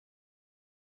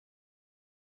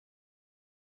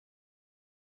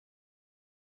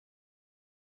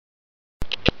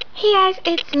Hey guys,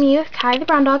 it's me with Kai the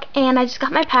brown dog, and I just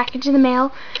got my package in the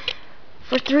mail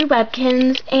through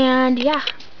Webkinz, and yeah,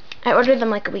 I ordered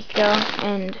them like a week ago,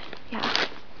 and yeah,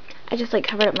 I just like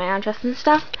covered up my address and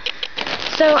stuff.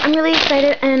 So I'm really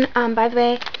excited, and by the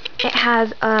way, it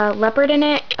has a leopard in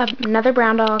it, another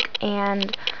brown dog,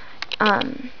 and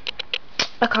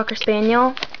a Cocker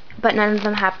Spaniel, but none of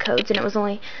them have codes, and it was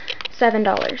only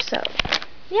 $7, so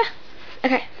yeah,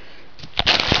 okay,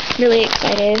 really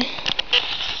excited.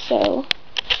 So,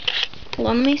 hold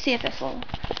on, let me see if this will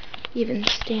even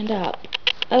stand up.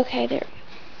 Okay, there.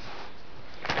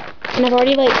 And I've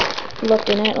already, like, looked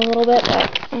in it a little bit,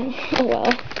 but, oh well.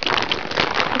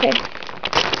 Okay.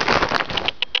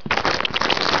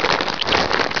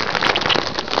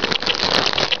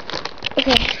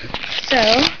 Okay,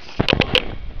 so,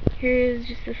 here's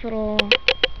just this little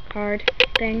card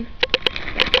thing.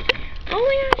 Yeah. Oh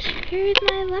my gosh, here's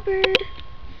my leopard.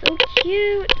 So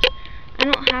cute. I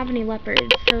don't have any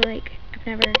leopards, so like I've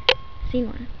never seen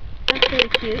one. That's really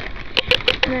cute.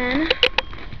 And then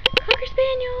Cocker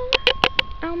Spaniel.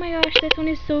 Oh my gosh, this one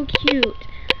is so cute.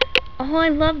 Oh, I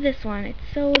love this one. It's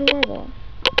so adorable.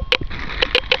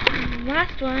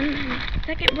 Last one,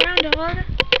 second brown dog.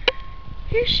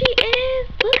 Here she is.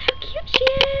 Look how cute she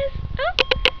is. Oh,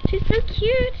 she's so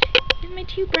cute. Here's my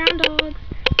two brown dogs,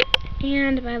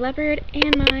 and my leopard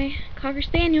and my Cocker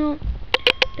Spaniel.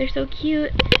 They're so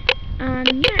cute.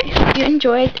 Yeah, I hope you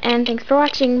enjoyed, and thanks for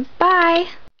watching. Bye!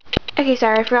 Okay,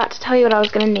 sorry, I forgot to tell you what I was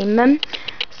going to name them.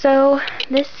 So,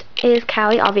 this is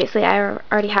Callie. Obviously, I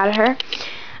already had her.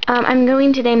 I'm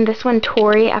going to name this one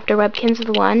Tori after Webkinz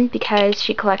the one, because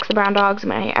she collects the brown dogs,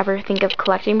 and when I ever think of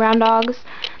collecting brown dogs,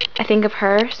 I think of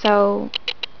her. So,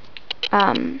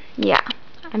 yeah.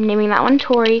 I'm naming that one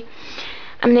Tori.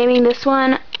 I'm naming this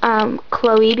one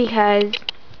Chloe, because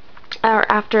or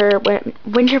after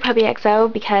Winter Puppy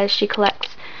XO, because she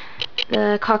collects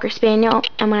the Cocker Spaniel,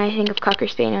 and when I think of Cocker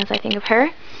Spaniels, I think of her.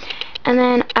 And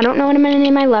then, I don't know what I'm going to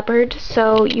name my leopard,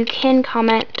 so you can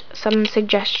comment some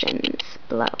suggestions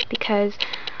below, because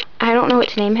I don't know what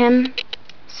to name him,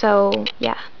 so,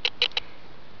 yeah.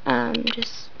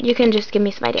 You can just give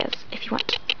me some ideas, if you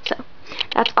want. So,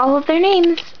 that's all of their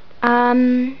names.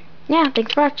 Yeah,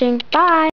 thanks for watching. Bye!